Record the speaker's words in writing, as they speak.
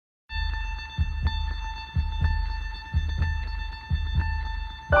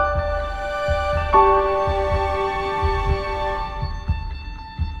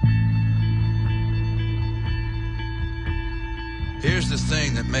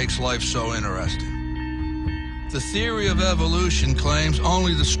makes life so interesting. The theory of evolution claims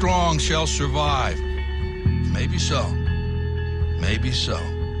only the strong shall survive. Maybe so. Maybe so.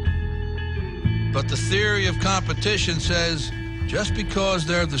 But the theory of competition says just because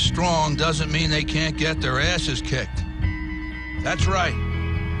they're the strong doesn't mean they can't get their asses kicked. That's right.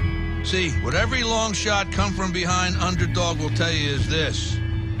 See, what every long shot come from behind underdog will tell you is this.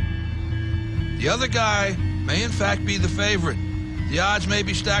 The other guy may in fact be the favorite. The odds may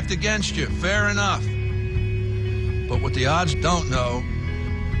be stacked against you, fair enough. But what the odds don't know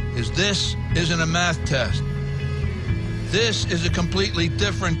is this isn't a math test. This is a completely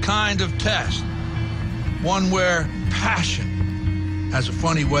different kind of test. One where passion has a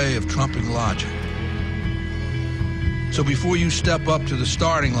funny way of trumping logic. So before you step up to the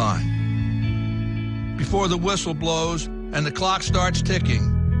starting line, before the whistle blows and the clock starts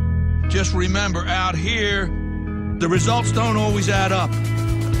ticking, just remember, out here, the results don't always add up.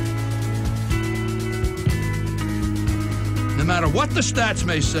 No matter what the stats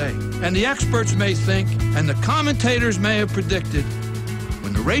may say, and the experts may think, and the commentators may have predicted,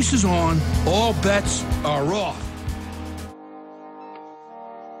 when the race is on, all bets are off.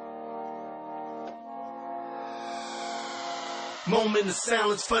 Moment of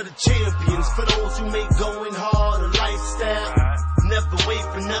silence for the champions, for those who make going hard a lifestyle. Never wait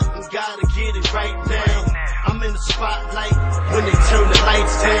for nothing, gotta get it right now. I'm in the spotlight when they turn the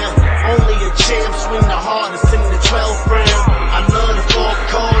lights down. Only a champ swing the hardest in the 12th round. I love the fourth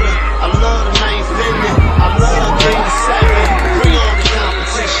quarter, I love the ninth inning, I love game 7. Bring on the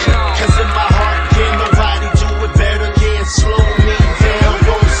competition, cause in my heart can't nobody do it better. Can't slow me down,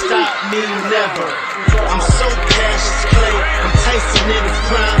 won't stop me never. I'm so Cassius Clay, I'm Tyson in his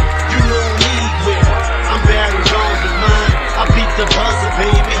prime. You know me well, I'm Barry Bonds with mine. I beat the buzzer,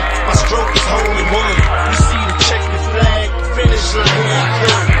 baby, my stroke is holy one. You see the checkered flag, finish line I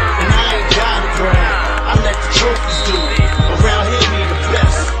come, and I ain't gotta brag, I let the trophies do it. Around here we the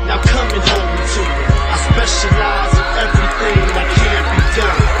best, now come and hold me to it. I specialize in everything that can't be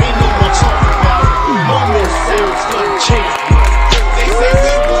done. Ain't no more talking about it. Moment of silence for the champions. They say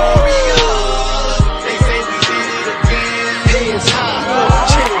we warriors, they say we did it again. Hands high for the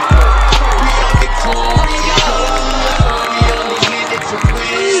champions. We are victorious, we only in it to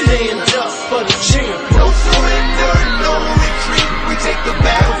win. Stand up for the champions. No surrender, no retreat. We take the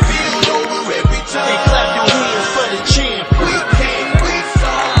battlefield over every time. Hey, clap your hands for the champions. We came, we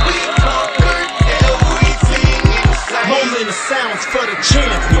saw, we conquered everything inside. Moment of silence for the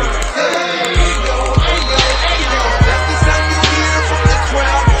champions.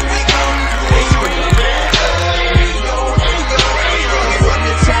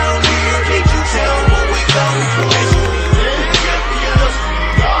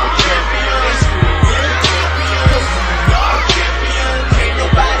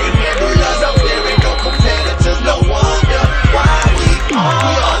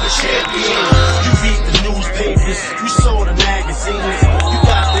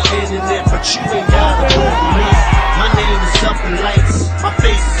 You ain't gotta Google me. My name is up in lights, my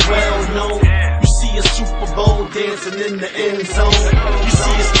face is well known. You see a Super Bowl dancing in the end zone. You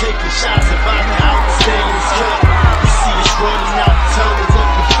see us taking shots about the outstanding cut. You see us running out the tunnel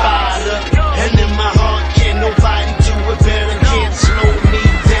looking fired up. And in my heart, can't nobody do it better. Can't slow me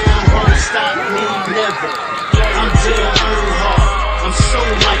down, won't stop me never. I'm Dale Earnhardt, I'm so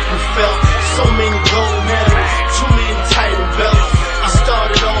Michael Phelps. So many gold medals, too many title belts. I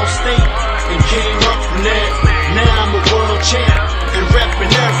started all state and came up from there. Now I'm a world champ and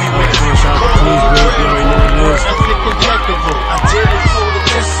reppin' everywhere. Call me incredible, ethic impeccable. I did it for the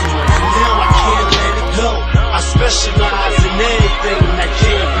listeners, and now I can't let it go. I specialize in anything that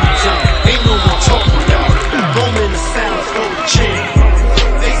can't be done. Ain't no more talking about it. Moment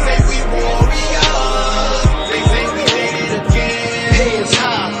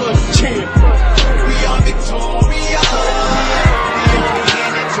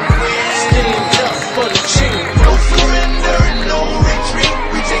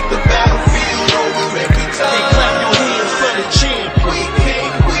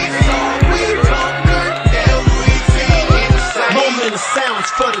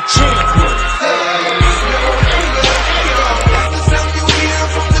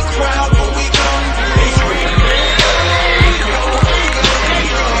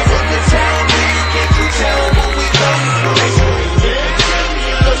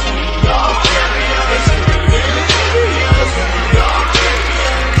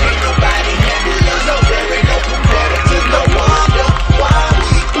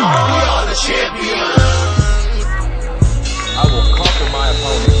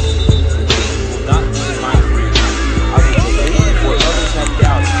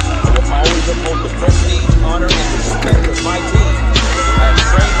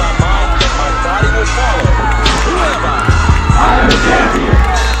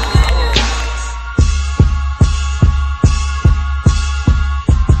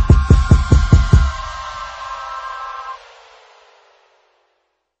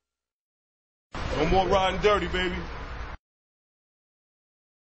No more riding dirty, baby.